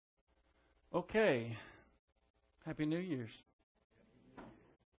Okay. Happy New Year's.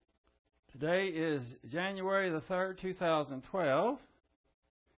 Today is January the 3rd, 2012.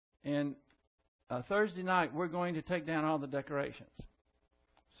 And Thursday night, we're going to take down all the decorations.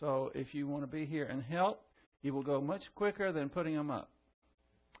 So if you want to be here and help, it will go much quicker than putting them up.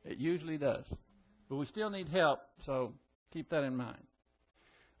 It usually does. But we still need help, so keep that in mind.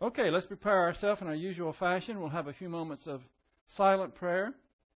 Okay, let's prepare ourselves in our usual fashion. We'll have a few moments of silent prayer,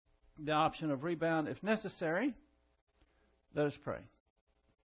 the option of rebound if necessary. Let us pray.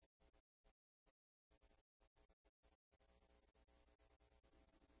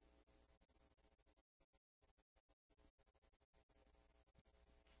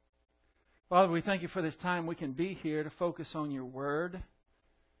 Father, we thank you for this time we can be here to focus on your word.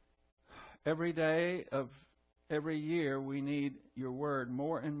 Every day of every year we need your word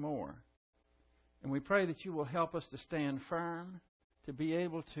more and more. And we pray that you will help us to stand firm, to be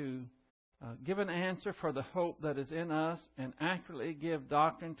able to give an answer for the hope that is in us and accurately give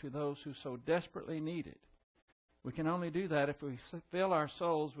doctrine to those who so desperately need it. We can only do that if we fill our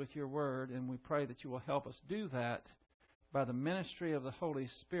souls with your word, and we pray that you will help us do that by the ministry of the Holy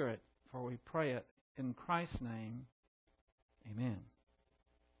Spirit. For we pray it in Christ's name. Amen.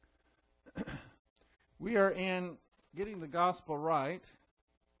 We are in Getting the Gospel Right.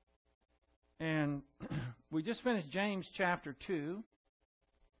 And we just finished James chapter 2.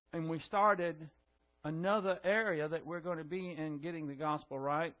 And we started another area that we're going to be in Getting the Gospel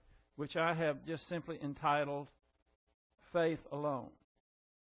Right, which I have just simply entitled Faith Alone.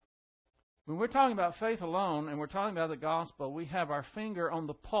 When we're talking about faith alone and we're talking about the gospel, we have our finger on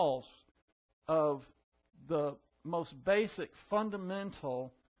the pulse of the most basic,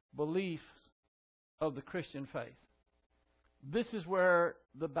 fundamental beliefs of the Christian faith. This is where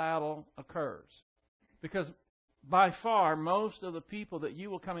the battle occurs. Because by far, most of the people that you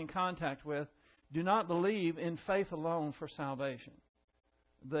will come in contact with do not believe in faith alone for salvation.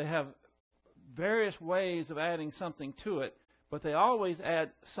 They have various ways of adding something to it, but they always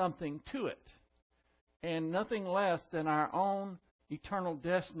add something to it. And nothing less than our own eternal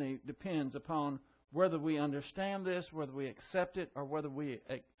destiny depends upon whether we understand this, whether we accept it, or whether we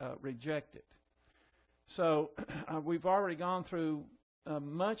reject it. So we've already gone through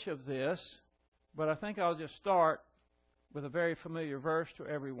much of this, but I think I'll just start with a very familiar verse to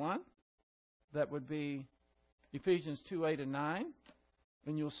everyone. That would be Ephesians 2:8 and 9.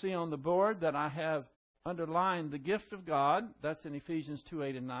 And you'll see on the board that I have underlined the gift of God. That's in Ephesians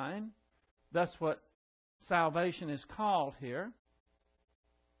 2:8 and 9. That's what salvation is called here.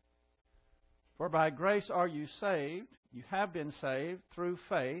 For by grace are you saved. You have been saved through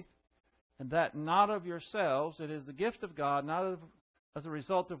faith, and that not of yourselves. It is the gift of God, not as a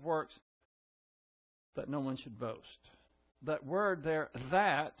result of works, that no one should boast. That word there,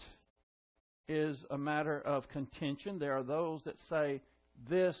 that, is a matter of contention. There are those that say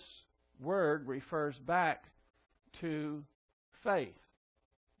this word refers back to faith.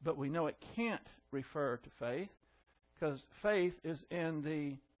 But we know it can't refer to faith, because faith is in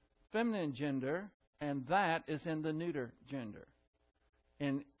the feminine gender and that is in the neuter gender.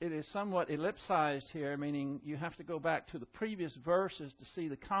 And it is somewhat ellipsized here, meaning you have to go back to the previous verses to see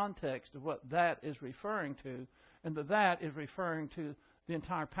the context of what that is referring to. And that is referring to the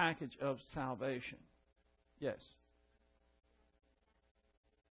entire package of salvation. Yes.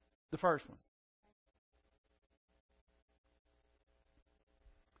 The first one.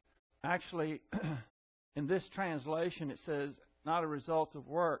 Actually, in this translation, it says, not a result of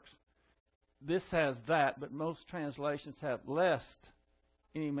works. This has that, but most translations have lest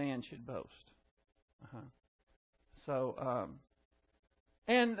any man should boast. So,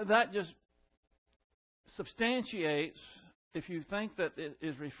 and that just substantiates, if you think that it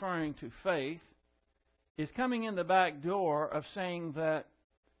is referring to faith, is coming in the back door of saying that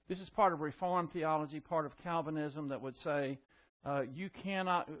this is part of Reformed theology, part of Calvinism, that would say,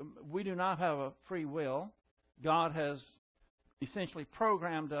 we do not have a free will. God has essentially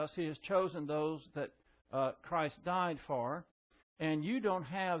programmed us. He has chosen those that Christ died for. And you don't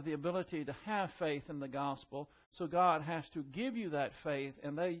have the ability to have faith in the gospel, so God has to give you that faith,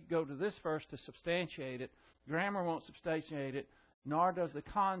 and they go to this verse to substantiate it. Grammar won't substantiate it, nor does the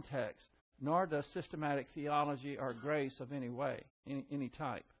context, nor does systematic theology or grace of any way, any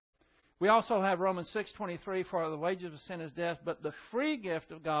type. We also have Romans 6:23, for the wages of sin is death, but the free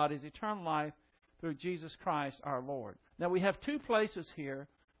gift of God is eternal life through Jesus Christ our Lord. Now we have two places here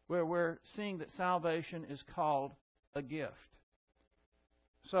where we're seeing that salvation is called a gift.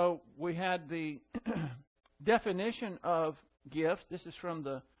 So we had the definition of gift. This is from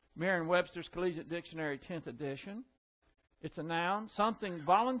the Merriam-Webster's Collegiate Dictionary, 10th edition. It's a noun. Something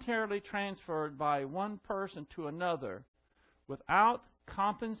voluntarily transferred by one person to another without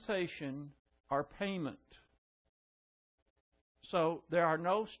compensation or payment. So there are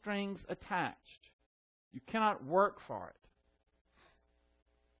no strings attached. You cannot work for it.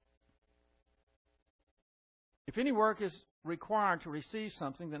 If any work is required to receive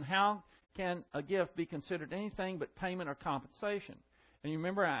something, then how can a gift be considered anything but payment or compensation? And you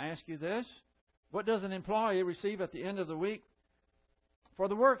remember I asked you this? What does an employee receive at the end of the week for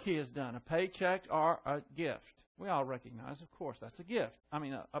the work he has done? A paycheck or a gift? We all recognize, of course, that's a gift. I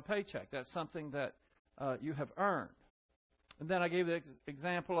mean, a paycheck. That's something that you have earned. And then I gave the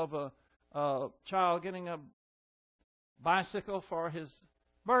example of a child getting a bicycle for his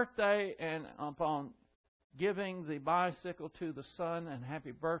birthday, and upon giving the bicycle to the son and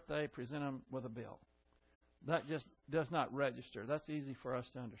happy birthday, present him with a bill. That just does not register. That's easy for us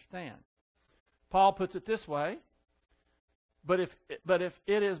to understand. Paul puts it this way, but if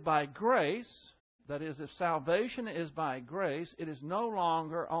it is by grace, that is, if salvation is by grace, it is no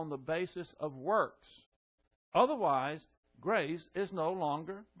longer on the basis of works. Otherwise, grace is no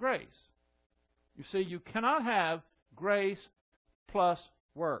longer grace. You see, you cannot have grace plus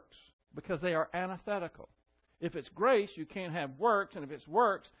works because they are antithetical. If it's grace, you can't have works, and if it's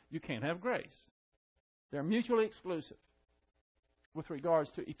works, you can't have grace. They're mutually exclusive with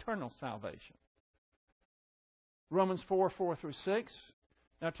regards to eternal salvation. Romans 4:4-6.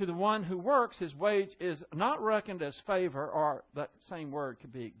 Now, to the one who works, his wage is not reckoned as favor, or that same word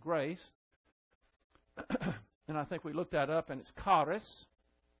could be grace. And I think we looked that up, and it's charis.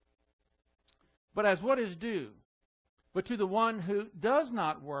 But as what is due. But to the one who does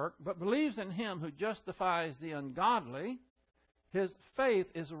not work, but believes in him who justifies the ungodly, his faith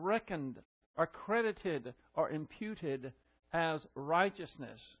is reckoned or credited or imputed as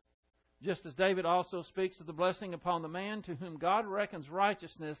righteousness. Just as David also speaks of the blessing upon the man to whom God reckons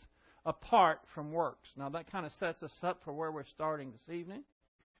righteousness apart from works. Now that kind of sets us up for where we're starting this evening.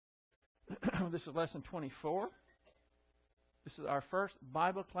 This is lesson 24. This is our first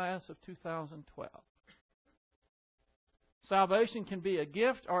Bible class of 2012. Salvation can be a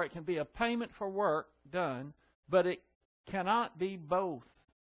gift or it can be a payment for work done, but it cannot be both.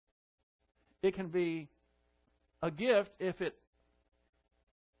 It can be a gift if it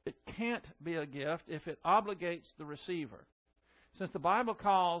can't be a gift if it obligates the receiver. Since the Bible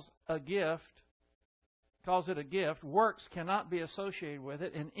calls it a gift, works cannot be associated with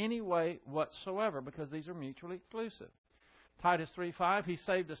it in any way whatsoever because these are mutually exclusive. Titus 3:5, he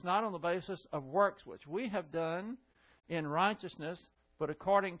saved us not on the basis of works which we have done in righteousness, but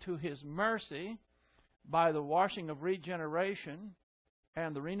according to his mercy by the washing of regeneration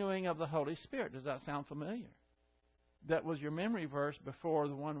and the renewing of the Holy Spirit. Does that sound familiar? That was your memory verse before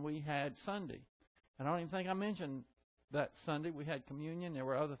the one we had Sunday. And I don't even think I mentioned that Sunday. We had communion. There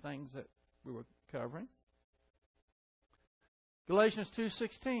were other things that we were covering. Galatians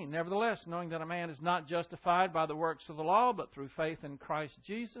 2:16, nevertheless, knowing that a man is not justified by the works of the law, but through faith in Christ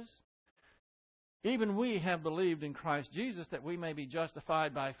Jesus, even we have believed in Christ Jesus that we may be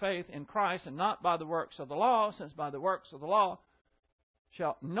justified by faith in Christ and not by the works of the law, since by the works of the law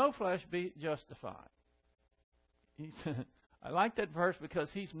shall no flesh be justified. I like that verse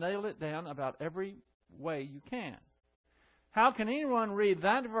because he's nailed it down about every way you can. How can anyone read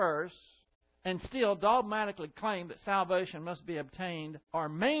that verse and still dogmatically claim that salvation must be obtained or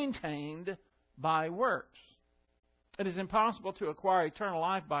maintained by works? It is impossible to acquire eternal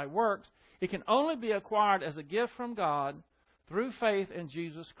life by works. It can only be acquired as a gift from God through faith in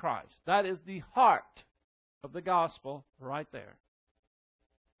Jesus Christ. That is the heart of the gospel right there.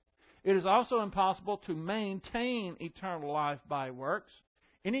 It is also impossible to maintain eternal life by works.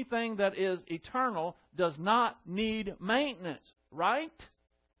 Anything that is eternal does not need maintenance, right?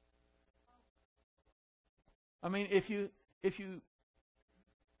 I mean, if you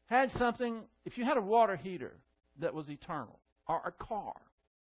had something, if you had a water heater that was eternal, or a car,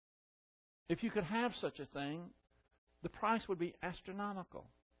 if you could have such a thing, the price would be astronomical.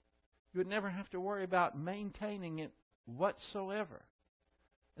 You would never have to worry about maintaining it whatsoever.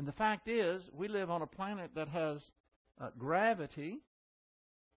 And the fact is, we live on a planet that has gravity,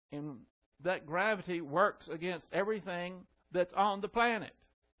 and that gravity works against everything that's on the planet.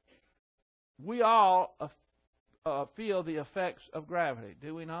 We all feel the effects of gravity,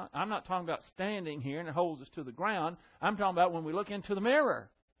 do we not? I'm not talking about standing here and it holds us to the ground. I'm talking about when we look into the mirror.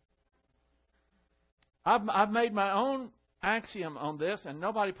 I've made my own axiom on this, and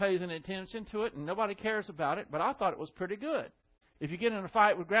nobody pays any attention to it, and nobody cares about it, but I thought it was pretty good. If you get in a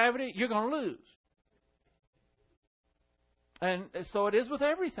fight with gravity, you're going to lose. And so it is with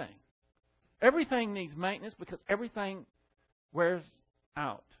everything. Everything needs maintenance because everything wears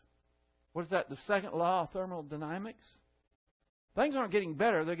out. What is that? The second law of thermodynamics? Things aren't getting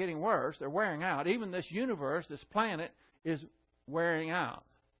better, they're getting worse. They're wearing out. Even this universe, this planet, is wearing out.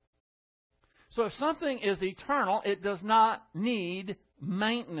 So if something is eternal, it does not need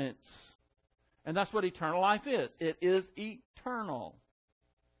maintenance. And that's what eternal life is. It is eternal.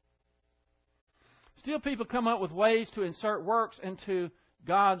 Still, people come up with ways to insert works into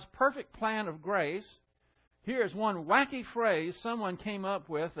God's perfect plan of grace. Here's one wacky phrase someone came up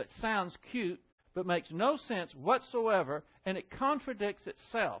with that sounds cute, but makes no sense whatsoever, and it contradicts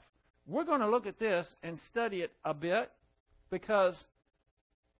itself. We're going to look at this and study it a bit because,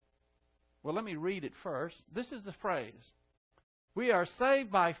 well, let me read it first. This is the phrase. We are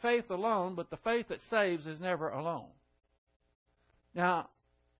saved by faith alone, but the faith that saves is never alone. Now,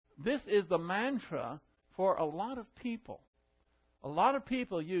 this is the mantra for a lot of people. A lot of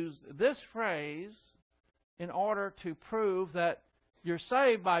people use this phrase in order to prove that you're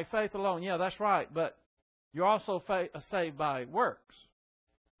saved by faith alone. Yeah, that's right, but you're also saved by works.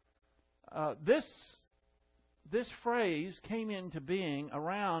 This phrase came into being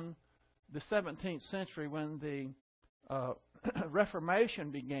around the 17th century when the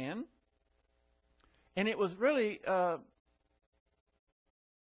Reformation began, and it was really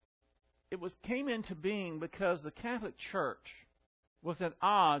came into being because the Catholic Church was at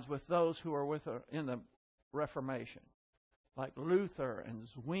odds with those who were with her in the Reformation, like Luther and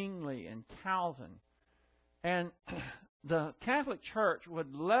Zwingli and Calvin. And the Catholic Church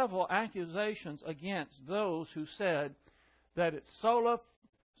would level accusations against those who said that it's sola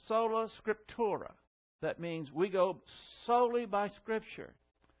scriptura. That means we go solely by Scripture.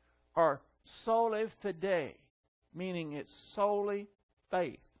 Or soli fide, meaning it's solely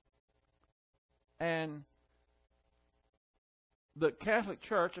faith. And the Catholic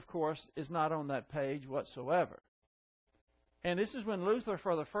Church, of course, is not on that page whatsoever. And this is when Luther,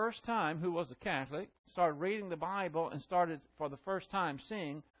 for the first time, who was a Catholic, started reading the Bible and started, for the first time,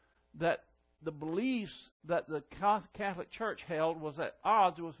 seeing that the beliefs that the Catholic Church held was at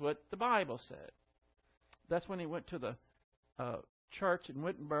odds with what the Bible said. That's when he went to the church in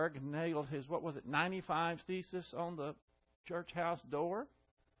Wittenberg and nailed his, 95 thesis on the church house door.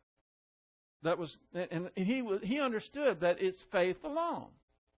 That was, and he understood that it's faith alone.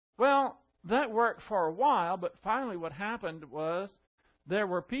 Well, that worked for a while, but finally what happened was there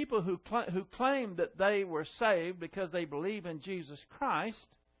were people who claimed that they were saved because they believe in Jesus Christ,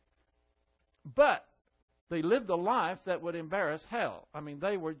 but they lived a life that would embarrass hell. I mean,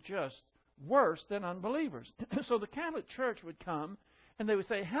 they were just worse than unbelievers. So the Catholic Church would come and they would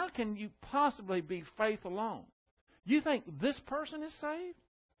say, how can you possibly be faith alone? You think this person is saved?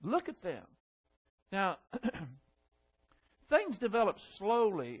 Look at them. Now, things developed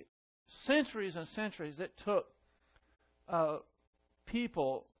slowly. Centuries and centuries it took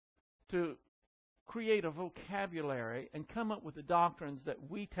people to create a vocabulary and come up with the doctrines that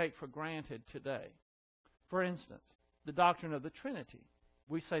we take for granted today. For instance, the doctrine of the Trinity.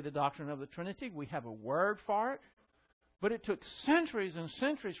 We say the doctrine of the Trinity. We have a word for it. But it took centuries and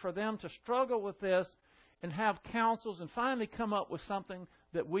centuries for them to struggle with this and have councils and finally come up with something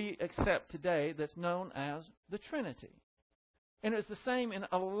that we accept today that's known as the Trinity. And it's the same in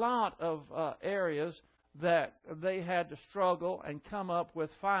a lot of areas that they had to struggle and come up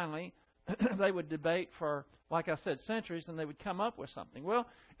with finally. They would debate for, like I said, centuries, and they would come up with something. Well,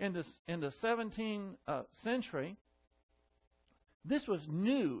 in the 17th century, this was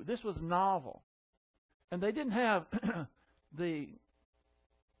new. This was novel. And they didn't have the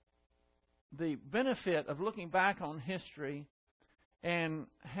benefit of looking back on history and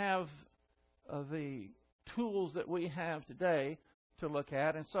have the tools that we have today to look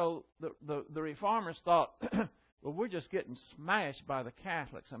at. And so the reformers thought, well, we're just getting smashed by the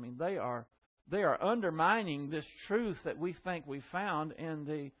Catholics. I mean, they are undermining this truth that we think we found in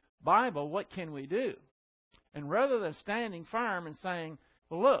the Bible. What can we do? And rather than standing firm and saying,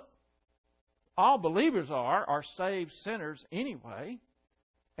 well, look, all believers are saved sinners anyway,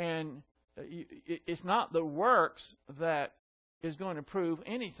 and it's not the works that is going to prove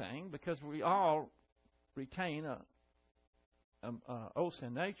anything because we all retain a old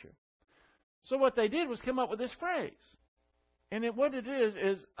sin nature. So what they did was come up with this phrase. And what it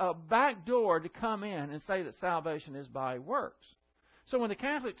is a back door to come in and say that salvation is by works. So when the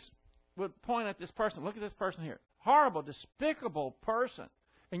Catholics would point at this person, look at this person here, horrible, despicable person,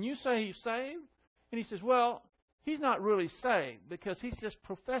 and you say he's saved, and he says, well, he's not really saved because he's just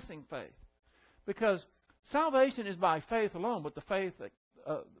professing faith. Because salvation is by faith alone, but the faith that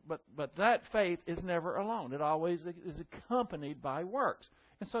but that faith is never alone. It always is accompanied by works.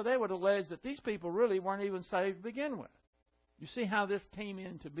 And so they would allege that these people really weren't even saved to begin with. You see how this came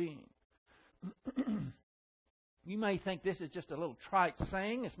into being. You may think this is just a little trite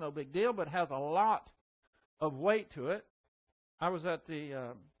saying. It's no big deal, but it has a lot of weight to it. I was at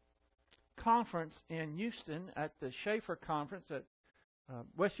the conference in Houston, at the Schaefer Conference at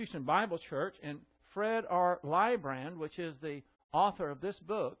West Houston Bible Church, and Fred R. Lybrand, which is the author of this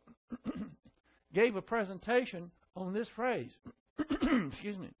book, gave a presentation on this phrase.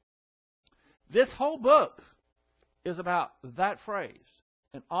 Excuse me. This whole book is about that phrase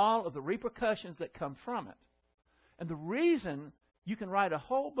and all of the repercussions that come from it. And the reason you can write a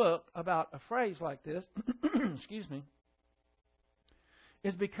whole book about a phrase like this, excuse me,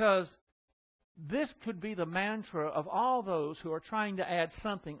 is because this could be the mantra of all those who are trying to add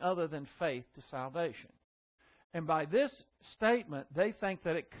something other than faith to salvation. And by this statement, they think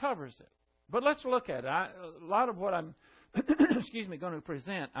that it covers it. But let's look at it. A lot of what I'm going to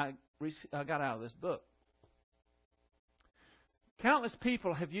present, I got out of this book. Countless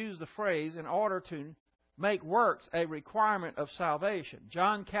people have used the phrase in order to make works a requirement of salvation.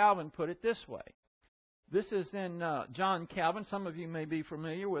 John Calvin put it this way. This is in John Calvin. Some of you may be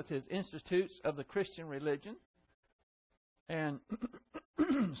familiar with his Institutes of the Christian Religion. And,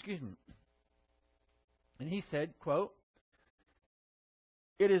 excuse me. And he said, quote,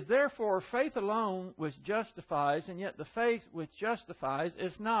 "It is therefore faith alone which justifies, and yet the faith which justifies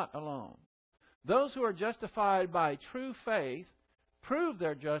is not alone. Those who are justified by true faith prove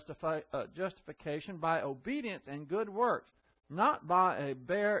their justification by obedience and good works, not by a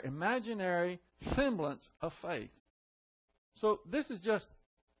bare imaginary semblance of faith." So this is just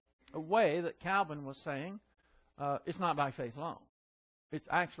a way that Calvin was saying it's not by faith alone. It's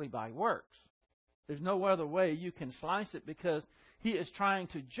actually by works. There's no other way you can slice it, because he is trying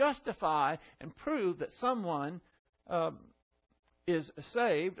to justify and prove that someone is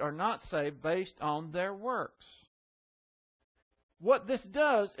saved or not saved based on their works. What this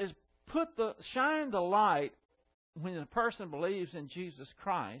does is shine the light when a person believes in Jesus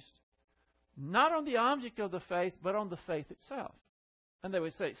Christ, not on the object of the faith, but on the faith itself. And they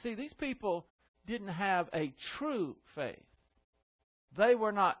would say, see, these people didn't have a true faith. They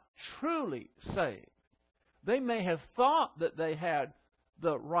were not truly saved. They may have thought that they had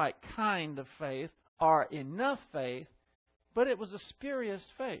the right kind of faith or enough faith, but it was a spurious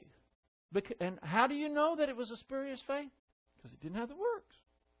faith. And how do you know that it was a spurious faith? Because it didn't have the works.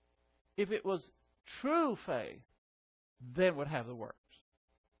 If it was true faith, then it would have the works.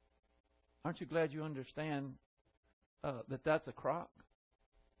 Aren't you glad you understand that that's a crock?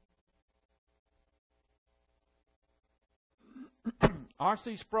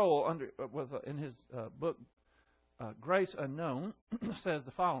 R.C. Sproul, in his book, Grace Unknown, says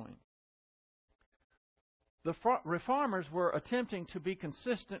the following. The Reformers were attempting to be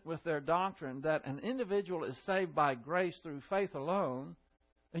consistent with their doctrine that an individual is saved by grace through faith alone,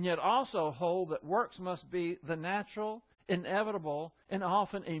 and yet also hold that works must be the natural, inevitable, and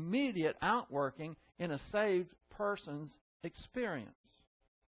often immediate outworking in a saved person's experience.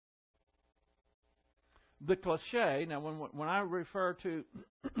 The cliche, now when I refer to,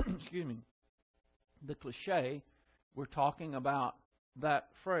 excuse me, the cliche, we're talking about that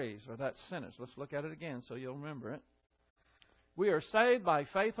phrase or that sentence. Let's look at it again so you'll remember it. We are saved by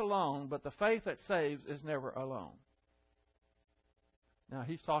faith alone, but the faith that saves is never alone. Now,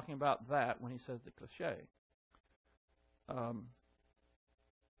 he's talking about that when he says the cliche.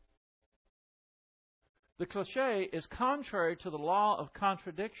 The cliche is contrary to the law of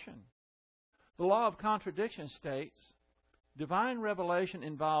contradiction. The law of contradiction states, divine revelation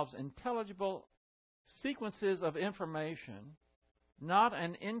involves intelligible sequences of information, not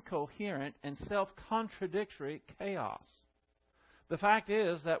an incoherent and self-contradictory chaos. The fact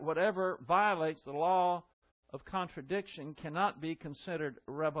is that whatever violates the law of contradiction cannot be considered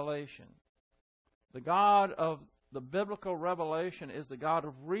revelation. The God of the biblical revelation is the God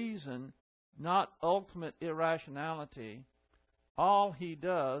of reason, not ultimate irrationality. All he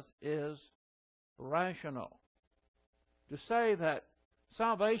does is rational. To say that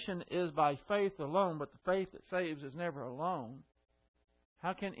salvation is by faith alone, but the faith that saves is never alone,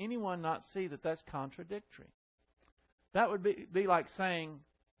 how can anyone not see that that's contradictory? That would be like saying,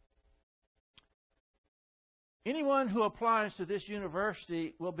 anyone who applies to this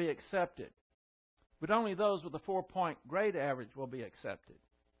university will be accepted, but only those with a 4-point grade average will be accepted.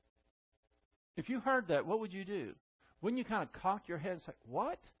 If you heard that, what would you do? Wouldn't you kind of cock your head and say,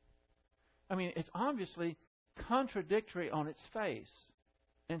 what? I mean, it's obviously contradictory on its face.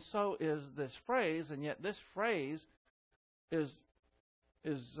 And so is this phrase, and yet this phrase is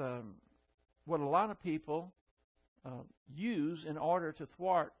what a lot of people use in order to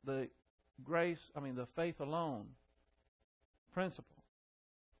thwart the faith alone principle.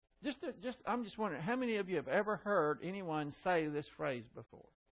 I'm just wondering, how many of you have ever heard anyone say this phrase before?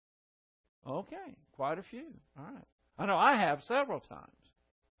 Okay, quite a few. All right. I know I have several times.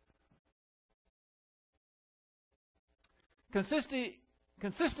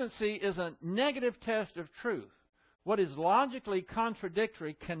 Consistency is a negative test of truth. What is logically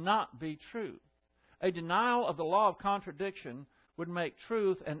contradictory cannot be true. A denial of the law of contradiction would make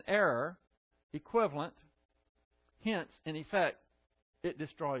truth and error equivalent. Hence, in effect, it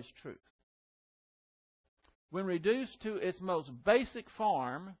destroys truth. When reduced to its most basic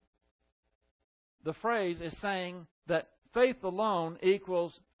form, the phrase is saying that faith alone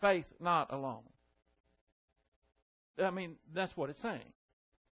equals faith not alone. I mean, that's what it's saying.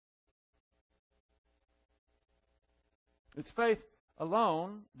 It's faith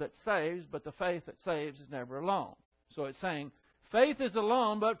alone that saves, but the faith that saves is never alone. So it's saying faith is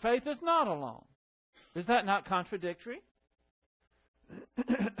alone, but faith is not alone. Is that not contradictory?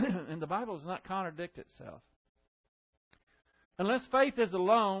 And the Bible does not contradict itself. Unless faith is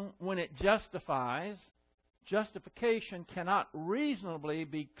alone when it justifies, justification cannot reasonably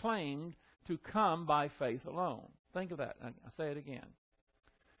be claimed to come by faith alone. Think of that. I'll say it again.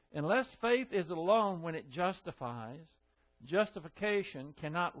 Unless faith is alone when it justifies, justification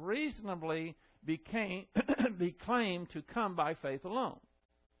cannot reasonably be claimed to come by faith alone.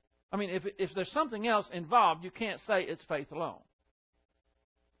 I mean, if there's something else involved, you can't say it's faith alone.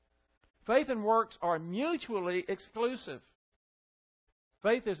 Faith and works are mutually exclusive.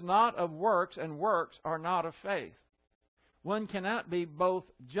 Faith is not of works, and works are not of faith. One cannot be both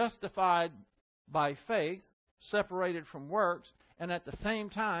justified by faith, separated from works, and at the same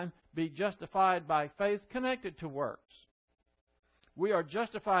time be justified by faith connected to works. We are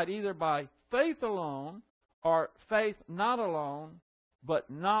justified either by faith alone or faith not alone, but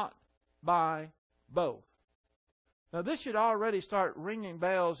not by both. Now, this should already start ringing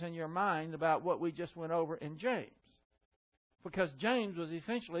bells in your mind about what we just went over in James, because James was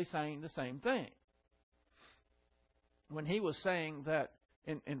essentially saying the same thing. When he was saying that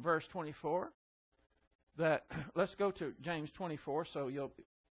in verse 24, that, let's go to James 24 so you'll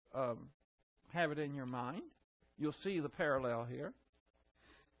have it in your mind. You'll see the parallel here.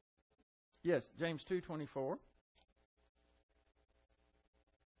 Yes, James 2:24.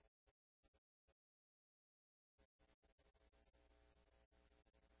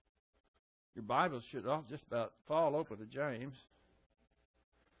 Your Bibles should all just about fall open to James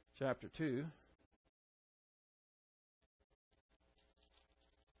chapter 2.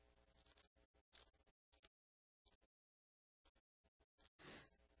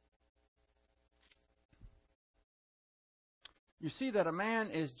 You see that a man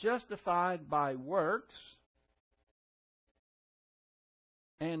is justified by works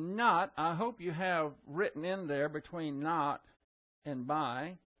and not, I hope you have written in there between not and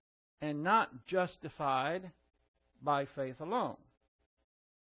by, and not justified by faith alone.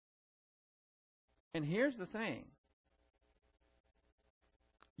 And here's the thing.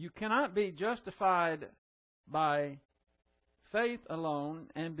 You cannot be justified by faith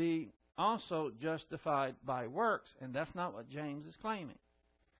alone and be also justified by works, and that's not what James is claiming.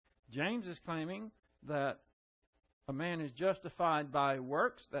 James is claiming that a man is justified by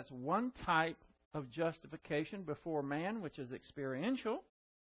works. That's one type of justification before man, which is experiential.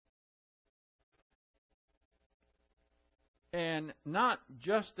 And not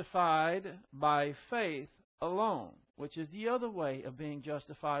justified by faith alone, which is the other way of being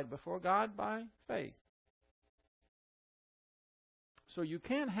justified before God, by faith. So you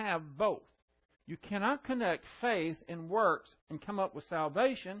can't have both. You cannot connect faith and works and come up with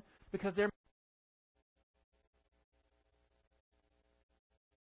salvation, because they're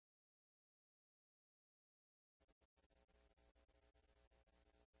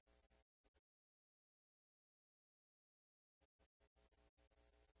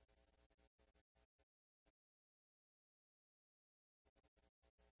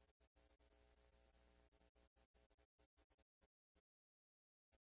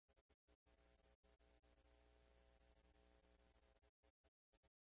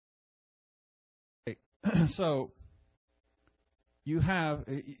so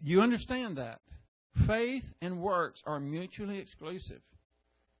you understand that faith and works are mutually exclusive,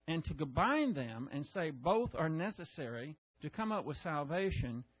 and to combine them and say both are necessary to come up with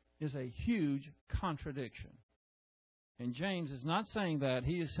salvation is a huge contradiction. And James is not saying that.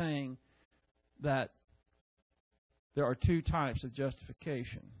 He is saying that there are two types of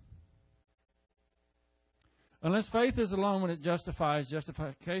justification. Unless faith is alone when it justifies,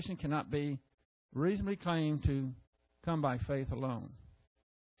 justification cannot be reasonably claimed to come by faith alone.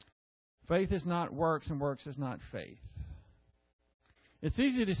 Faith is not works, and works is not faith. It's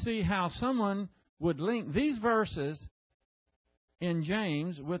easy to see how someone would link these verses in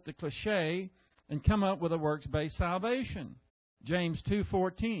James with the cliche and come up with a works-based salvation. James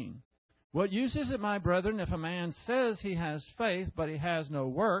 2:14. What use is it, my brethren, if a man says he has faith, but he has no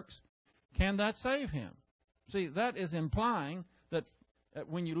works? Can that save him? See, that is implying that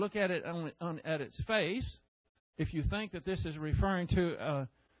when you look at it at its face, if you think that this is referring to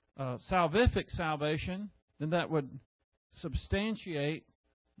a salvific salvation, then that would substantiate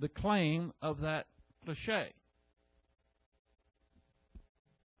the claim of that cliche.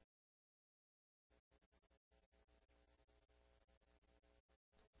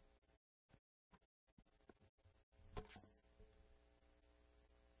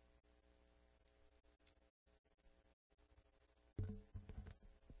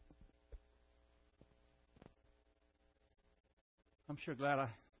 I'm sure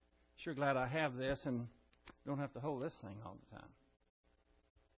glad I have this and don't have to hold this thing all the time.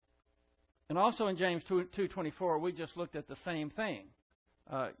 And also in James 2:24, we just looked at the same thing.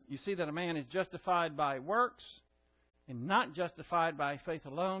 You see that a man is justified by works and not justified by faith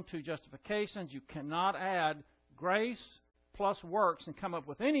alone. Two justifications. You cannot add grace plus works and come up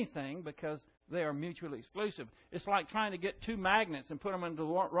with anything because they are mutually exclusive. It's like trying to get two magnets and put them into the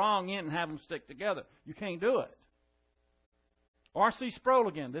wrong end and have them stick together. You can't do it. R.C. Sproul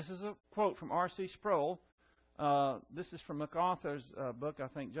again. This is a quote from R.C. Sproul. This is from MacArthur's book, I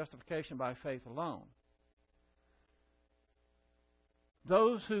think, Justification by Faith Alone.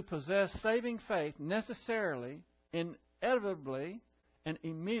 Those who possess saving faith necessarily, inevitably, and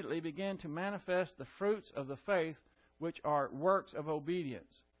immediately begin to manifest the fruits of the faith, which are works of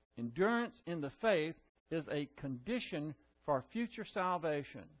obedience. Endurance in the faith is a condition for future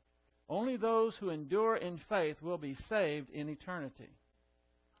salvation. Only those who endure in faith will be saved in eternity.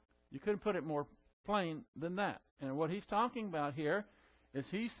 You couldn't put it more plain than that. And what he's talking about here is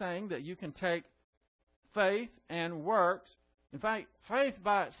he's saying that you can take faith and works. In fact, faith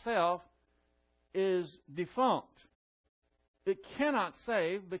by itself is defunct. It cannot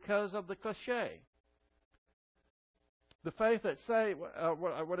save because of the cliche. The faith that saves,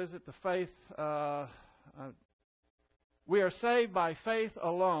 what is it? The faith, we are saved by faith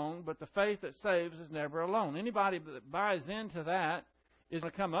alone, but the faith that saves is never alone. Anybody that buys into that is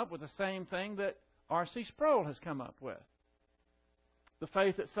going to come up with the same thing that R.C. Sproul has come up with. The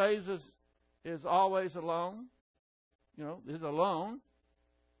faith that saves is always alone, is alone.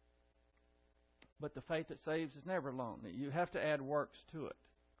 But the faith that saves is never alone. You have to add works to it.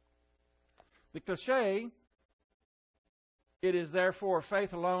 The cliche, it is therefore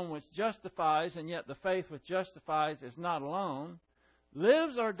faith alone which justifies, and yet the faith which justifies is not alone,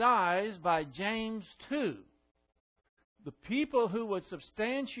 lives or dies by James 2. The people who would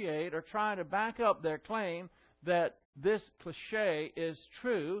substantiate or try to back up their claim that this cliche is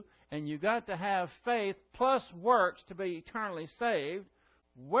true, and you got to have faith plus works to be eternally saved,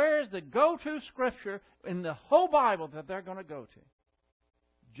 where's the go-to scripture in the whole Bible that they're going to go to?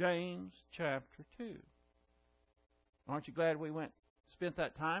 James chapter 2. Aren't you glad we spent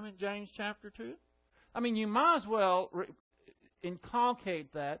that time in James chapter 2? I mean, you might as well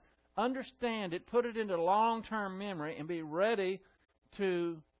inculcate that, understand it, put it into long-term memory, and be ready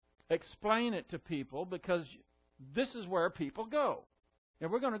to explain it to people, because this is where people go. And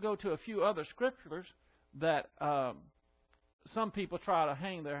we're going to go to a few other scriptures that some people try to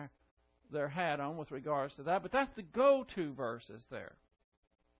hang their hat on with regards to that, but that's the go-to verses there.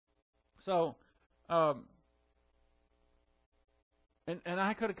 So, and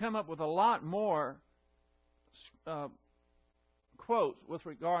I could have come up with a lot more quotes with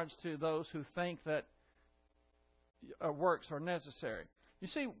regards to those who think that works are necessary. You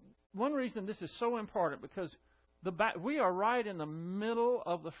see, one reason this is so important, because we are right in the middle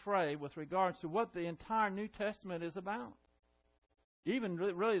of the fray with regards to what the entire New Testament is about. Even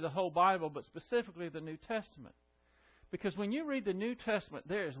really the whole Bible, but specifically the New Testament. Because when you read the New Testament,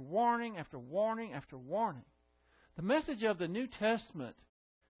 there is warning after warning after warning. The message of the New Testament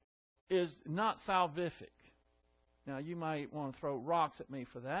is not salvific. Now, you might want to throw rocks at me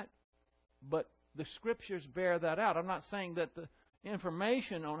for that, but the Scriptures bear that out. I'm not saying that the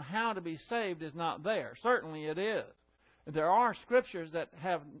information on how to be saved is not there. Certainly it is. There are Scriptures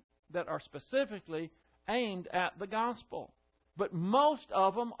that are specifically aimed at the gospel, but most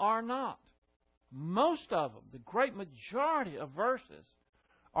of them are not. Most of them, the great majority of verses,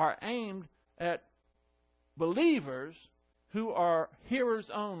 are aimed at believers who are hearers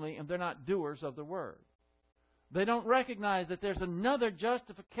only, and they're not doers of the word. They don't recognize that there's another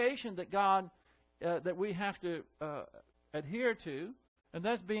justification that God that we have to adhere to, and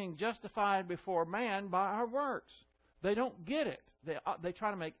that's being justified before man by our works. They don't get it. They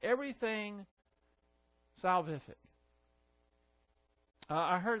try to make everything salvific.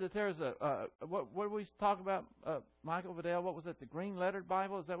 I heard that there's what did we talk about, Michael Vidal? What was it? The green lettered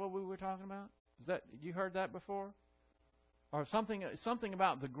Bible? Is that what we were talking about? You heard that before? Or something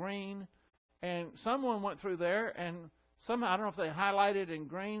about the green? And someone went through there and somehow, I don't know if they highlighted in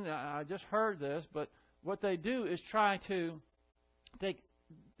green. I just heard this, but what they do is try to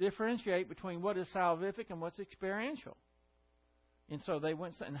differentiate between what is salvific and what's experiential. And so they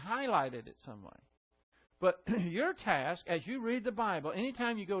went and highlighted it some way. But your task, as you read the Bible,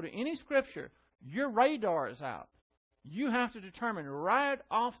 anytime you go to any Scripture, your radar is out. You have to determine right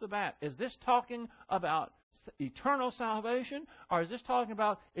off the bat, is this talking about eternal salvation, or is this talking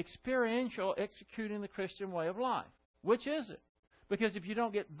about experiential executing the Christian way of life? Which is it? Because if you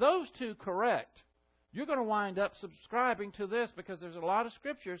don't get those two correct, you're going to wind up subscribing to this, because there's a lot of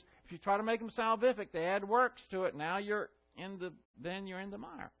Scriptures. If you try to make them salvific, they add works to it. Now you're in the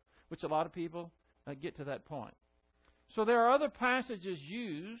mire, which a lot of people get to that point. So there are other passages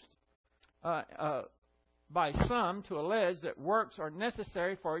used by some to allege that works are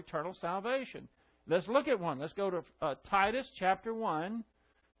necessary for eternal salvation. Let's look at one. Let's go to Titus chapter 1,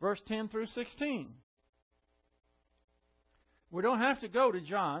 verse 10 through 16. We don't have to go to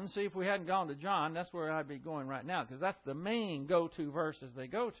John. See, if we hadn't gone to John, that's where I'd be going right now, because that's the main go-to verses they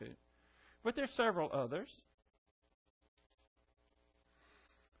go to. But there's several others.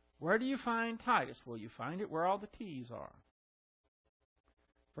 Where do you find Titus? Well, you find it where all the T's are.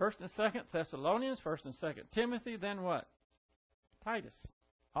 1st and 2nd Thessalonians, 1st and 2nd Timothy, then what? Titus.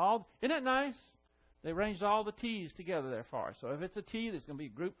 Isn't that nice? They arranged all the T's together there for us. So if it's a T, it's going to be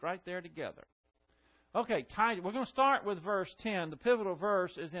grouped right there together. Okay, Titus. We're going to start with verse 10. The pivotal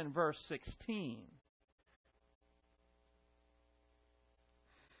verse is in verse 16.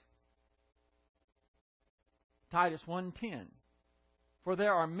 Titus 1:10. For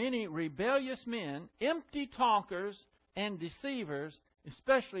there are many rebellious men, empty talkers, and deceivers,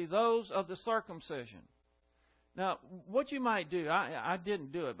 especially those of the circumcision. Now, what you might do, I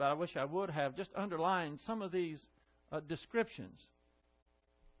didn't do it, but I wish I would have, just underlined some of these descriptions.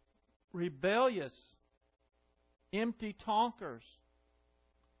 Rebellious, empty talkers,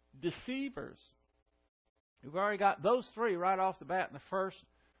 deceivers. We've already got those three right off the bat in the first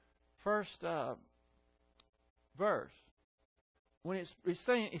verse. When it's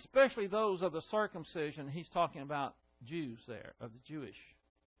saying, especially those of the circumcision, he's talking about Jews there, of the Jewish,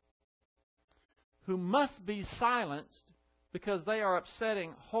 who must be silenced because they are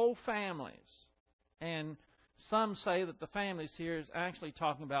upsetting whole families. And some say that the families here is actually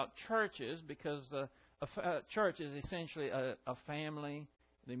talking about churches, because a church is essentially a family.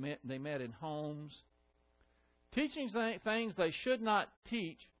 They met in homes. Teaching things they should not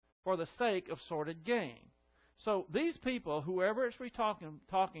teach for the sake of sordid gain. So these people, whoever it's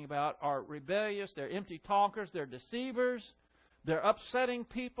talking about, are rebellious, they're empty talkers, they're deceivers, they're upsetting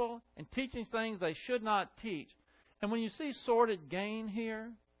people and teaching things they should not teach. And when you see sordid gain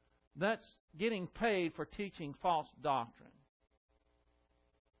here, that's getting paid for teaching false doctrine.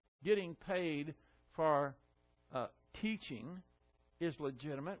 Getting paid for teaching is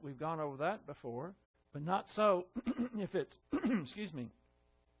legitimate. We've gone over that before. But not so if it's,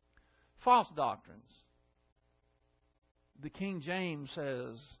 false doctrines. The King James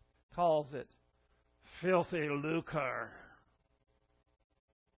calls it filthy lucre.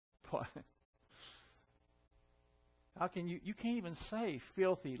 Boy, how can you can't even say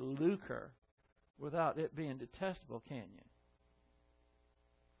filthy lucre without it being detestable, can you?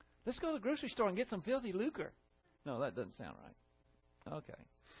 Let's go to the grocery store and get some filthy lucre. No, that doesn't sound right.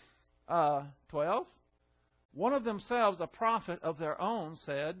 Okay. 12. One of themselves, a prophet of their own,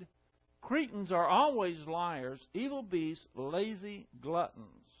 said, Cretans are always liars, evil beasts, lazy gluttons.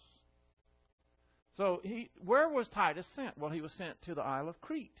 So where was Titus sent? Well, he was sent to the Isle of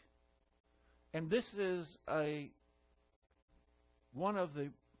Crete. And this is one of the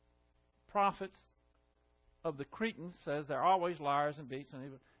prophets of the Cretans says they're always liars and beasts and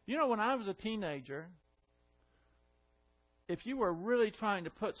evil. You know, when I was a teenager, if you were really trying to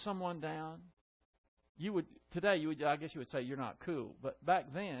put someone down, I guess you would say you're not cool. But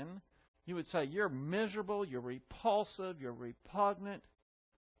back then, you would say you're miserable, you're repulsive, you're repugnant.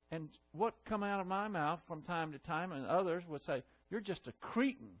 And what come out of my mouth from time to time, and others would say, you're just a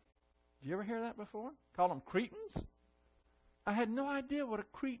Cretan. Did you ever hear that before? Call them Cretans? I had no idea what a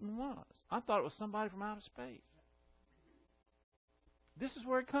Cretan was. I thought it was somebody from outer space. This is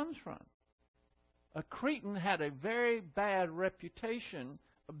where it comes from. A Cretan had a very bad reputation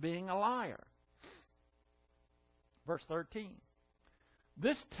of being a liar. Verse 13.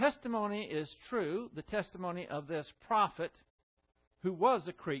 This testimony is true, the testimony of this prophet who was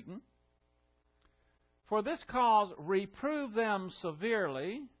a Cretan. For this cause reprove them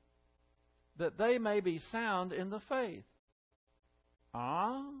severely, that they may be sound in the faith.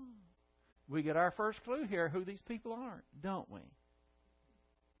 We get our first clue here who these people are, don't we?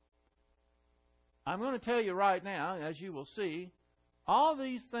 I'm going to tell you right now, as you will see, all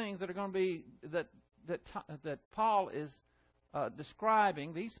these things that are going to be that Paul is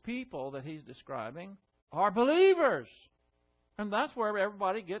describing, these people that he's describing, are believers. And that's where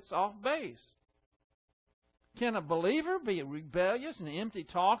everybody gets off base. Can a believer be rebellious and empty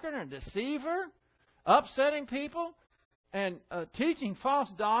talker and a deceiver, upsetting people and teaching false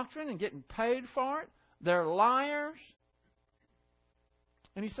doctrine and getting paid for it? They're liars.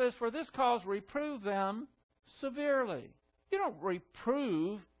 And he says, for this cause reprove them severely. You don't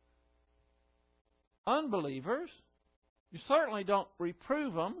reprove unbelievers. You certainly don't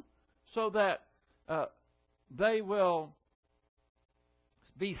reprove them so that they will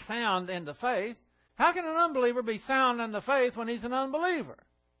be sound in the faith. How can an unbeliever be sound in the faith when he's an unbeliever?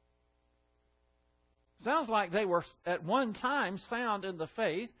 Sounds like they were at one time sound in the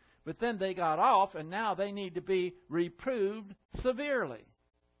faith, but then they got off and now they need to be reproved severely.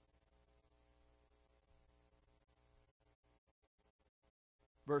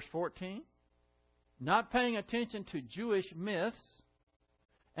 Verse 14, not paying attention to Jewish myths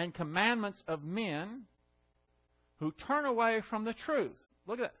and commandments of men who turn away from the truth.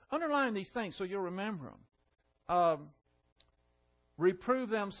 Look at that. Underline these things so you'll remember them. Reprove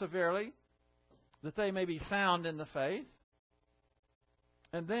them severely, that they may be sound in the faith.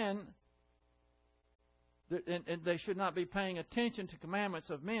 And then, and they should not be paying attention to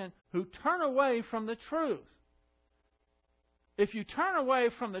commandments of men who turn away from the truth. If you turn away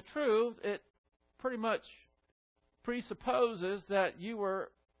from the truth, it pretty much presupposes that you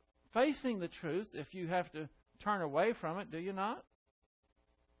were facing the truth if you have to turn away from it, do you not?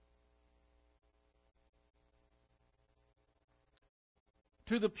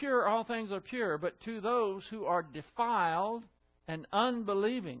 To the pure, all things are pure, but to those who are defiled and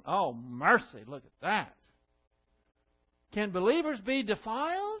unbelieving. Oh, mercy, look at that. Can believers be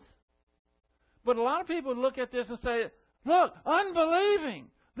defiled? But a lot of people look at this and say, look, unbelieving.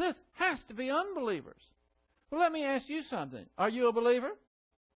 This has to be unbelievers. Well, let me ask you something. Are you a believer?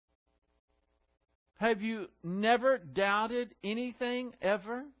 Have you never doubted anything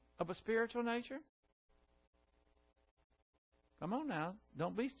ever of a spiritual nature? Come on now.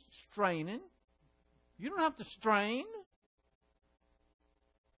 Don't be straining. You don't have to strain.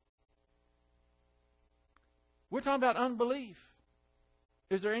 We're talking about unbelief.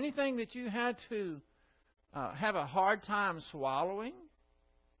 Is there anything that you had to have a hard time swallowing?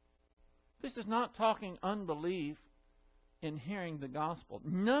 This is not talking unbelief in hearing the gospel.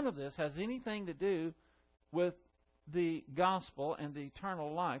 None of this has anything to do with the gospel and the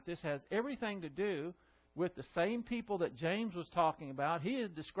eternal life. This has everything to do with the same people that James was talking about. He is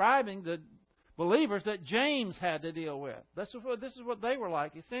describing the believers that James had to deal with. This is what they were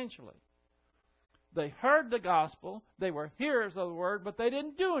like, essentially. They heard the gospel, they were hearers of the word, but they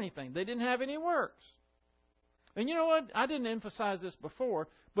didn't do anything. They didn't have any works. And you know what? I didn't emphasize this before,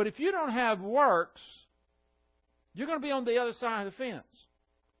 but if you don't have works, you're going to be on the other side of the fence.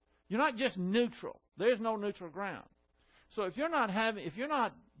 You're not just neutral. There's no neutral ground. So if you're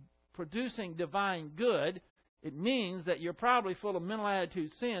not producing divine good, it means that you're probably full of mental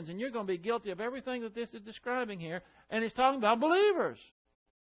attitude sins, and you're going to be guilty of everything that this is describing here. And it's talking about believers.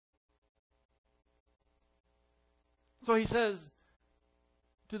 So he says,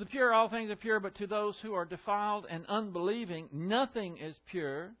 to the pure all things are pure, but to those who are defiled and unbelieving, nothing is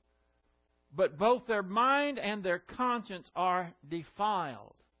pure, but both their mind and their conscience are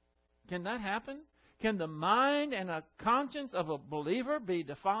defiled. Can that happen? Can the mind and a conscience of a believer be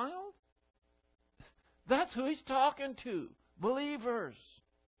defiled? That's who he's talking to. Believers.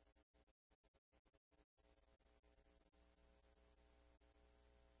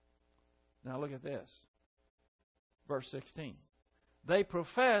 Now look at this. Verse 16. They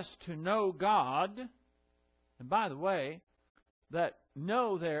profess to know God. And by the way, that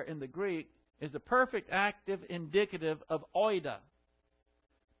know there in the Greek is the perfect active indicative of oida.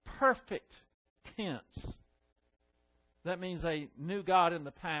 Perfect tense. That means they knew God in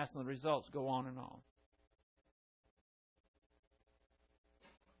the past, and the results go on and on.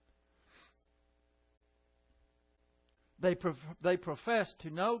 They profess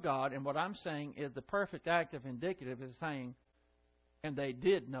to know God, and what I'm saying is the perfect active indicative is saying, and they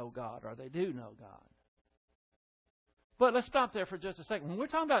did know God, or they do know God. But let's stop there for just a second. When we're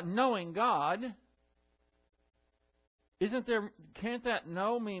talking about knowing God, Can't that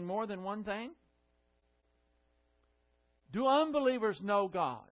know mean more than one thing? Do unbelievers know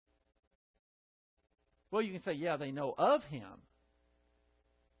God? Well, you can say, yeah, they know of Him.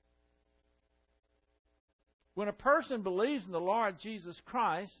 When a person believes in the Lord Jesus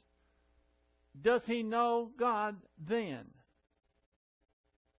Christ, does he know God then?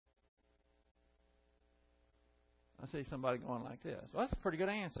 I see somebody going like this. Well, that's a pretty good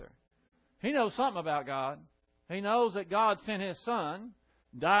answer. He knows something about God. He knows that God sent His Son,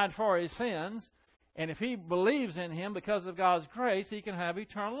 died for his sins, and if he believes in Him because of God's grace, he can have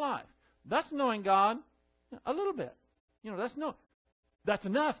eternal life. That's knowing God a little bit. That's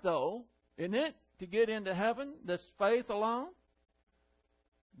enough, though, isn't it, to get into heaven? This faith alone?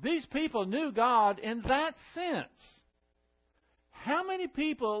 These people knew God in that sense. How many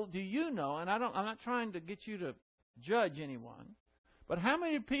people do you know, and I'm not trying to get you to judge anyone, but how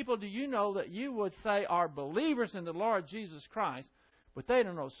many people do you know that you would say are believers in the Lord Jesus Christ, but they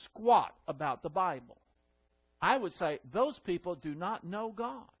don't know squat about the Bible? I would say those people do not know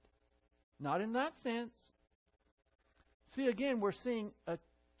God. Not in that sense. See, again, we're seeing a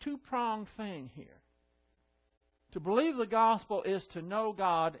two-pronged thing here. To believe the gospel is to know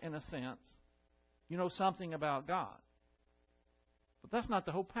God in a sense. You know something about God. But that's not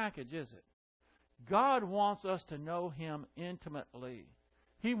the whole package, is it? God wants us to know Him intimately.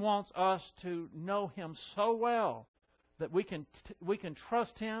 He wants us to know Him so well that we can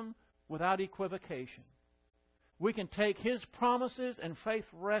trust Him without equivocation. We can take His promises and faith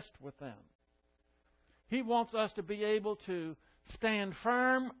rest with them. He wants us to be able to stand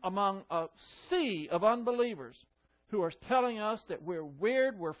firm among a sea of unbelievers who are telling us that we're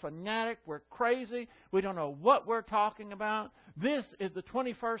weird, we're fanatic, we're crazy, we don't know what we're talking about. This is the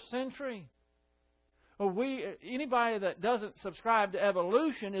 21st century. Anybody that doesn't subscribe to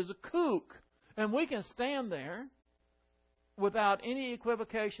evolution is a kook. And we can stand there without any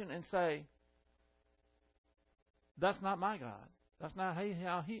equivocation and say, that's not my God. That's not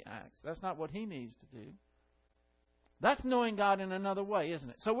how He acts. That's not what He needs to do. That's knowing God in another way, isn't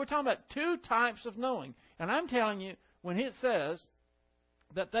it? So we're talking about two types of knowing. And I'm telling you, when it says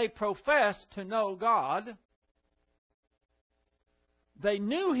that they profess to know God, they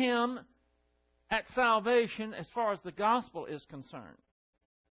knew Him at salvation as far as the gospel is concerned.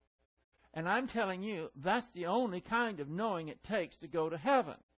 And I'm telling you, that's the only kind of knowing it takes to go to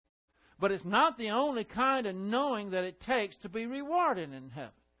heaven. But it's not the only kind of knowing that it takes to be rewarded in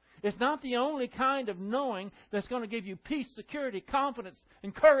heaven. It's not the only kind of knowing that's going to give you peace, security, confidence,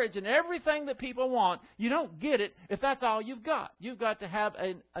 and courage and everything that people want. You don't get it if that's all you've got. You've got to have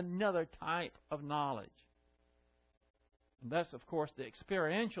another type of knowledge. And that's, of course, the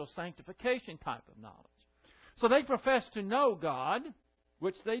experiential sanctification type of knowledge. So they profess to know God,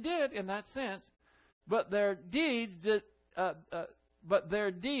 which they did in that sense, but by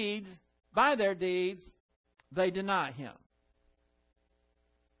their deeds, they deny Him.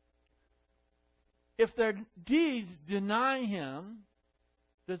 If their deeds deny Him,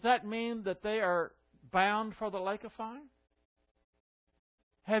 does that mean that they are bound for the lake of fire?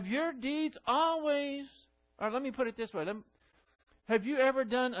 Have your deeds always, or let me put it this way, have you ever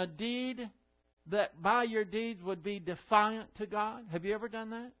done a deed that by your deeds would be defiant to God? Have you ever done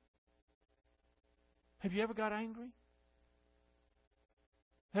that? Have you ever got angry?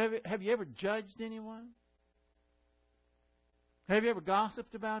 Have you ever judged anyone? Have you ever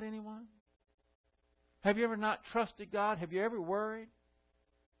gossiped about anyone? Have you ever not trusted God? Have you ever worried?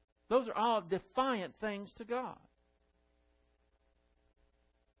 Those are all defiant things to God.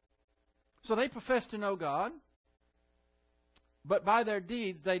 So they profess to know God, but by their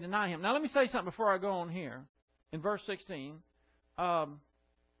deeds they deny Him. Now let me say something before I go on here. In verse 16, I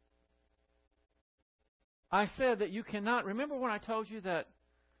said that you cannot, remember when I told you that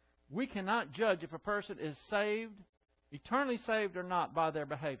we cannot judge if a person is saved, eternally saved or not, by their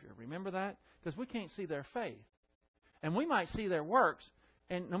behavior. Remember that? Because we can't see their faith. And we might see their works,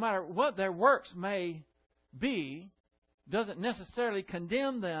 and no matter what their works may be, doesn't necessarily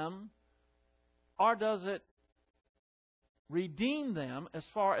condemn them, or does it redeem them as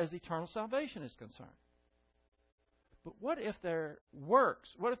far as eternal salvation is concerned. But what if their works,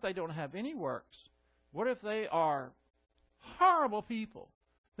 what if they don't have any works? What if they are horrible people?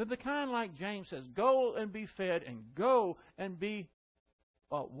 They're the kind like James says, go and be fed and go and be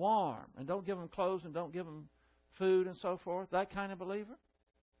warm. And don't give them clothes and don't give them food and so forth. That kind of believer.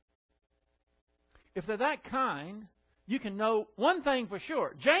 If they're that kind, you can know one thing for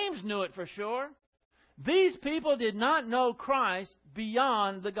sure. James knew it for sure. These people did not know Christ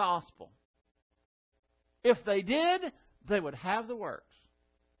beyond the gospel. If they did, they would have the works.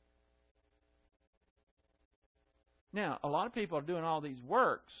 Now, a lot of people are doing all these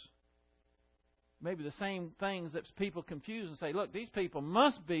works, maybe the same things that people confuse and say, look, these people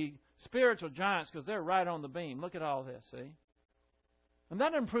must be spiritual giants because they're right on the beam. Look at all this, see? And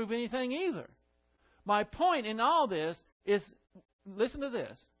that doesn't prove anything either. My point in all this is, listen to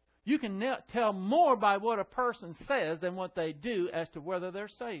this. You can tell more by what a person says than what they do as to whether they're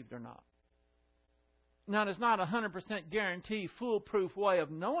saved or not. Now, there's not a 100% guarantee, foolproof way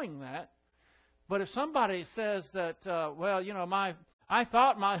of knowing that. But if somebody says that, I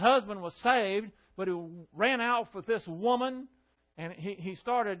thought my husband was saved, but he ran out with this woman, and he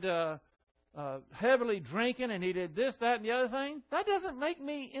started heavily drinking, and he did this, that, and the other thing, that doesn't make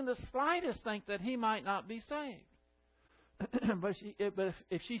me in the slightest think that he might not be saved. But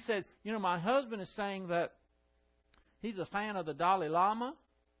if she said, my husband is saying that he's a fan of the Dalai Lama,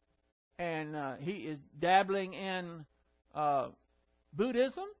 and he is dabbling in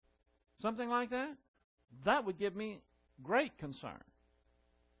Buddhism, something like that, that would give me great concern.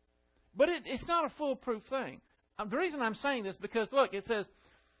 But it's not a foolproof thing. The reason I'm saying this, because look, it says,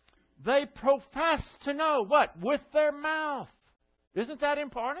 they profess to know what? With their mouth. Isn't that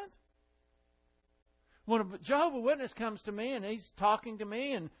important? When a Jehovah's Witness comes to me and he's talking to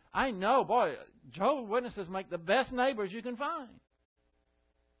me, and I know, boy, Jehovah's Witnesses make the best neighbors you can find.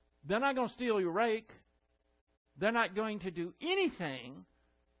 They're not going to steal your rake. They're not going to do anything,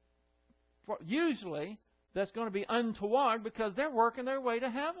 usually, that's going to be untoward, because they're working their way to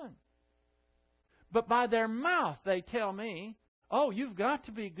heaven. But by their mouth, they tell me, oh, you've got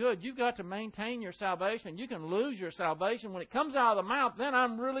to be good. You've got to maintain your salvation. You can lose your salvation. When it comes out of the mouth, then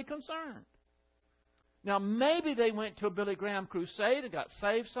I'm really concerned. Now, maybe they went to a Billy Graham crusade and got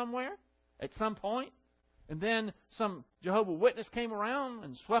saved somewhere at some point, and then some Jehovah's Witness came around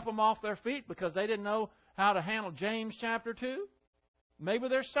and swept them off their feet because they didn't know how to handle James chapter 2. Maybe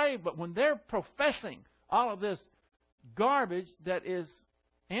they're saved, but when they're professing all of this garbage that is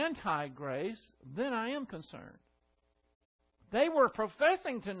anti-grace, then I am concerned. They were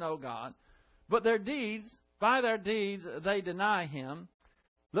professing to know God, but by their deeds, they deny Him.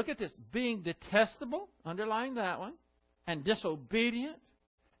 Look at this, being detestable, underline that one, and disobedient,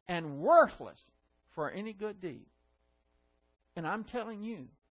 and worthless for any good deed. And I'm telling you,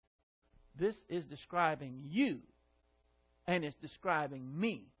 this is describing you, and it's describing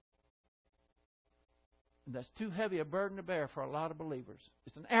me. And that's too heavy a burden to bear for a lot of believers.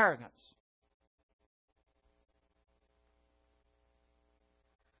 It's an arrogance.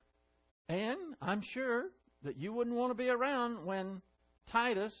 And I'm sure that you wouldn't want to be around when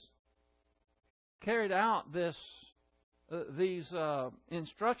Titus carried out these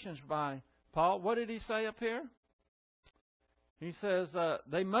instructions by Paul. What did he say up here? He says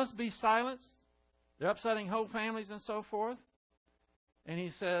they must be silenced. They're upsetting whole families and so forth. And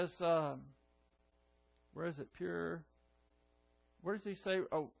he says, where is it? Pure. Where does he say?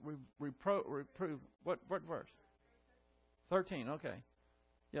 Oh, reprove. What verse? 13. Okay.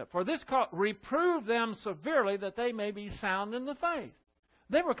 Yeah. For this cause, reprove them severely, that they may be sound in the faith.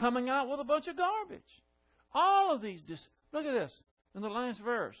 They were coming out with a bunch of garbage. All of these. Look at this in the last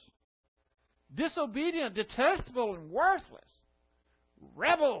verse. Disobedient, detestable, and worthless.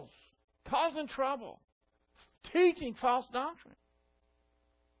 Rebels, causing trouble, teaching false doctrine.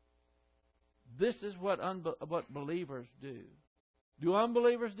 This is what believers do. Do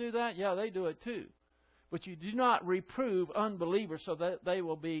unbelievers do that? Yeah, they do it too. But you do not reprove unbelievers so that they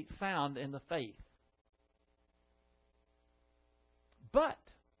will be sound in the faith. But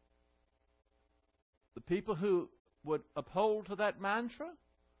the people who would uphold to that mantra,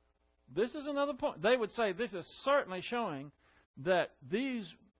 this is another point. They would say this is certainly showing that these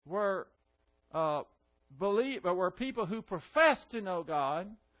were people who professed to know God.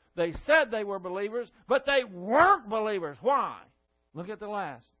 They said they were believers, but they weren't believers. Why? Look at the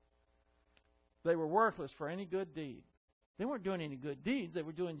last. They were worthless for any good deed. They weren't doing any good deeds. They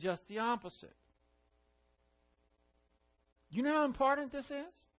were doing just the opposite. You know how important this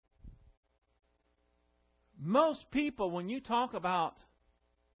is? Most people, when you talk about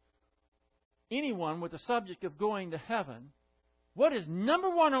anyone with the subject of going to heaven, what is number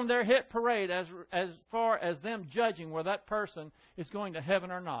one on their hit parade as far as them judging whether that person is going to heaven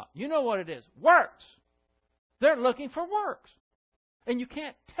or not? You know what it is. Works. They're looking for works. And you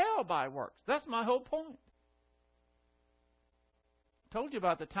can't tell by works. That's my whole point. I told you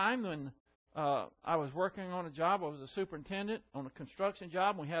about the time when I was working on a job. I was a superintendent on a construction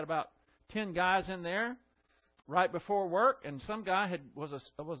job. We had about 10 guys in there right before work, and some guy was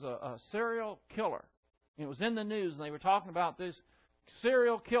a serial killer. It was in the news, and they were talking about this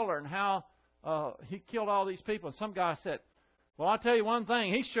serial killer and how he killed all these people. And some guy said, well, I'll tell you one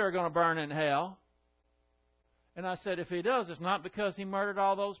thing, he's sure going to burn in hell. And I said, if he does, it's not because he murdered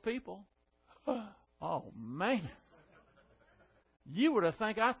all those people. Oh, man. You would have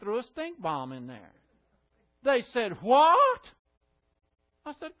think I threw a stink bomb in there. They said, what?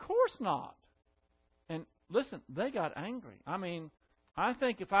 I said, of course not. And listen, they got angry. I mean, I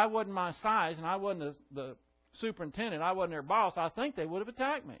think if I wasn't my size and I wasn't the superintendent, I wasn't their boss, I think they would have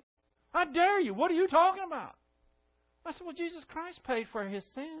attacked me. How dare you? What are you talking about? I said, well, Jesus Christ paid for his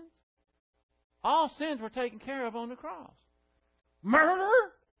sins. All sins were taken care of on the cross.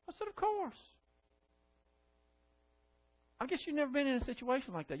 Murder? I said, of course. I guess you've never been in a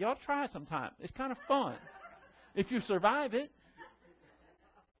situation like that. You ought to try it sometime. It's kind of fun if you survive it.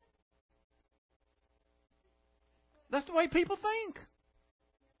 That's the way people think.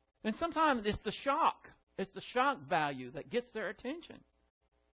 And sometimes it's the shock. It's the shock value that gets their attention.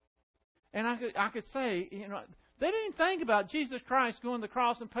 And I could say, you know, they didn't think about Jesus Christ going to the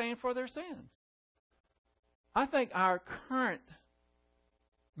cross and paying for their sins. I think our current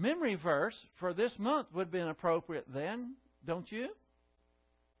memory verse for this month would have been appropriate then, don't you?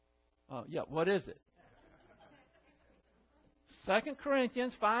 Yeah, what is it? 2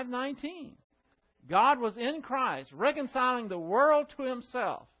 Corinthians 5:19. God was in Christ, reconciling the world to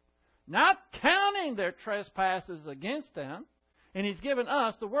himself, not counting their trespasses against them, and he's given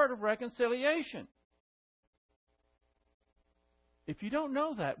us the word of reconciliation. If you don't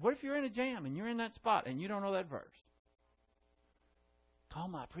know that, what if you're in a jam and you're in that spot and you don't know that verse? Call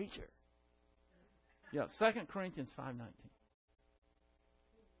my preacher. Yeah, 2 Corinthians 5:19.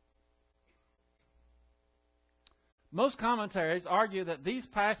 Most commentaries argue that these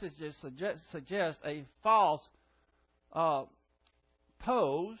passages suggest a false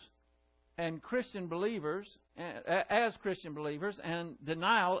pose and Christian believers, as Christian believers, and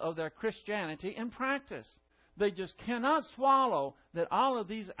denial of their Christianity in practice. They just cannot swallow that all of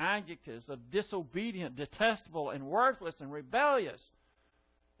these adjectives of disobedient, detestable, and worthless, and rebellious,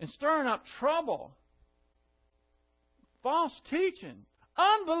 and stirring up trouble, false teaching,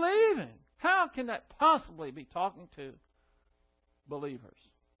 unbelieving. How can that possibly be talking to believers?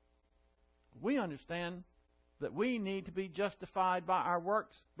 We understand that we need to be justified by our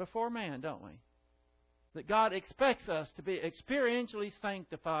works before man, don't we? That God expects us to be experientially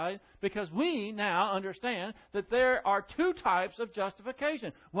sanctified because we now understand that there are two types of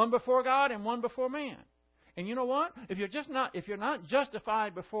justification, one before God and one before man. And you know what? If you're not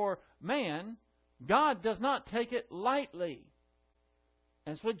justified before man, God does not take it lightly.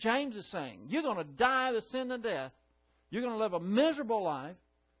 And that's what James is saying. You're going to die the sin of death. You're going to live a miserable life.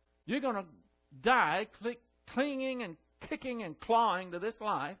 You're going to die clinging and kicking and clawing to this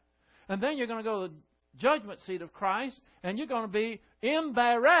life. And then you're going to go to the judgment seat of Christ, and you're going to be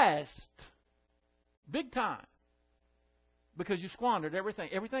embarrassed big time because you squandered everything.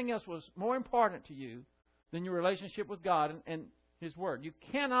 Everything else was more important to you than your relationship with God and His Word. You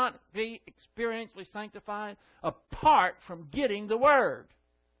cannot be experientially sanctified apart from getting the Word.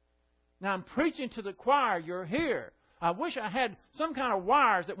 Now, I'm preaching to the choir. You're here. I wish I had some kind of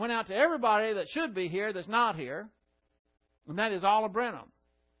wires that went out to everybody that should be here that's not here, and that is all of Brenham.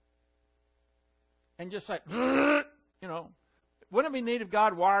 And just say, you know, wouldn't it be neat if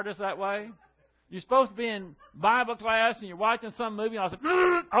God wired us that way? You're supposed to be in Bible class and you're watching some movie and I said,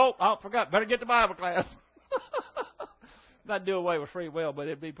 I forgot, better get to Bible class. That'd do away with free will, but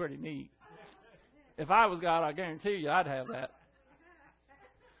it'd be pretty neat. If I was God, I guarantee you I'd have that.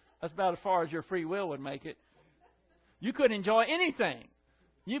 That's about as far as your free will would make it. You couldn't enjoy anything.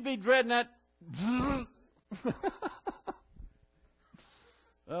 You'd be dreading that.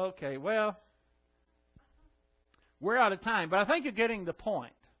 Okay, well, we're out of time, but I think you're getting the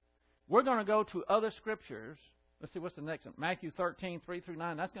point. We're going to go to other scriptures. Let's see, what's the next one? Matthew 13, 3 through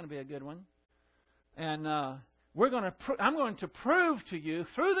 9. That's going to be a good one. And I'm going to prove to you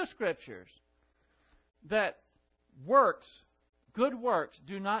through the scriptures that good works,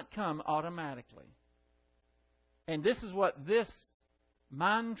 do not come automatically. And this is what this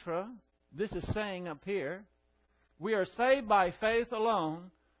mantra, this is saying up here. We are saved by faith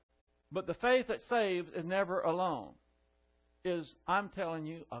alone, but the faith that saves is never alone. I'm telling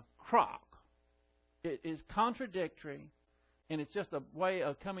you, a crock. It is contradictory, and it's just a way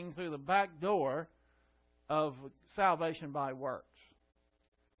of coming through the back door of salvation by works.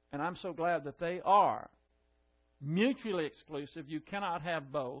 And I'm so glad that they are mutually exclusive. You cannot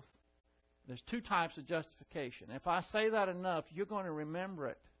have both. There's two types of justification. If I say that enough, you're going to remember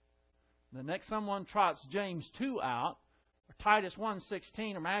it. The next someone trots James 2 out, or Titus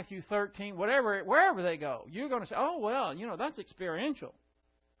 1:16, or Matthew 13, wherever they go, you're going to say, oh, well, you know, that's experiential.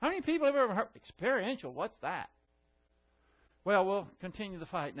 How many people have ever heard experiential? What's that? Well, we'll continue the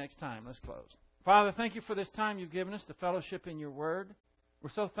fight next time. Let's close. Father, thank you for this time you've given us to fellowship in your word.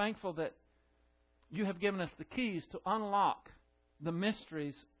 We're so thankful that you have given us the keys to unlock the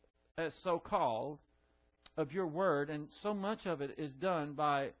mysteries, as so-called, of your word, and so much of it is done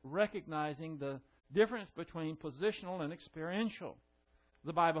by recognizing the difference between positional and experiential.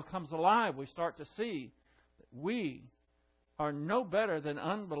 The Bible comes alive. We start to see that we are no better than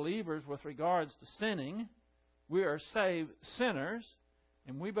unbelievers with regards to sinning. We are saved sinners,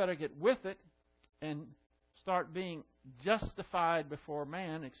 and we better get with it and start being justified before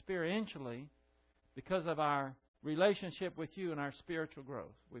man experientially because of our relationship with you and our spiritual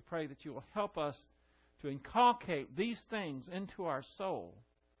growth. We pray that you will help us to inculcate these things into our soul,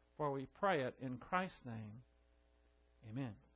 for we pray it in Christ's name. Amen.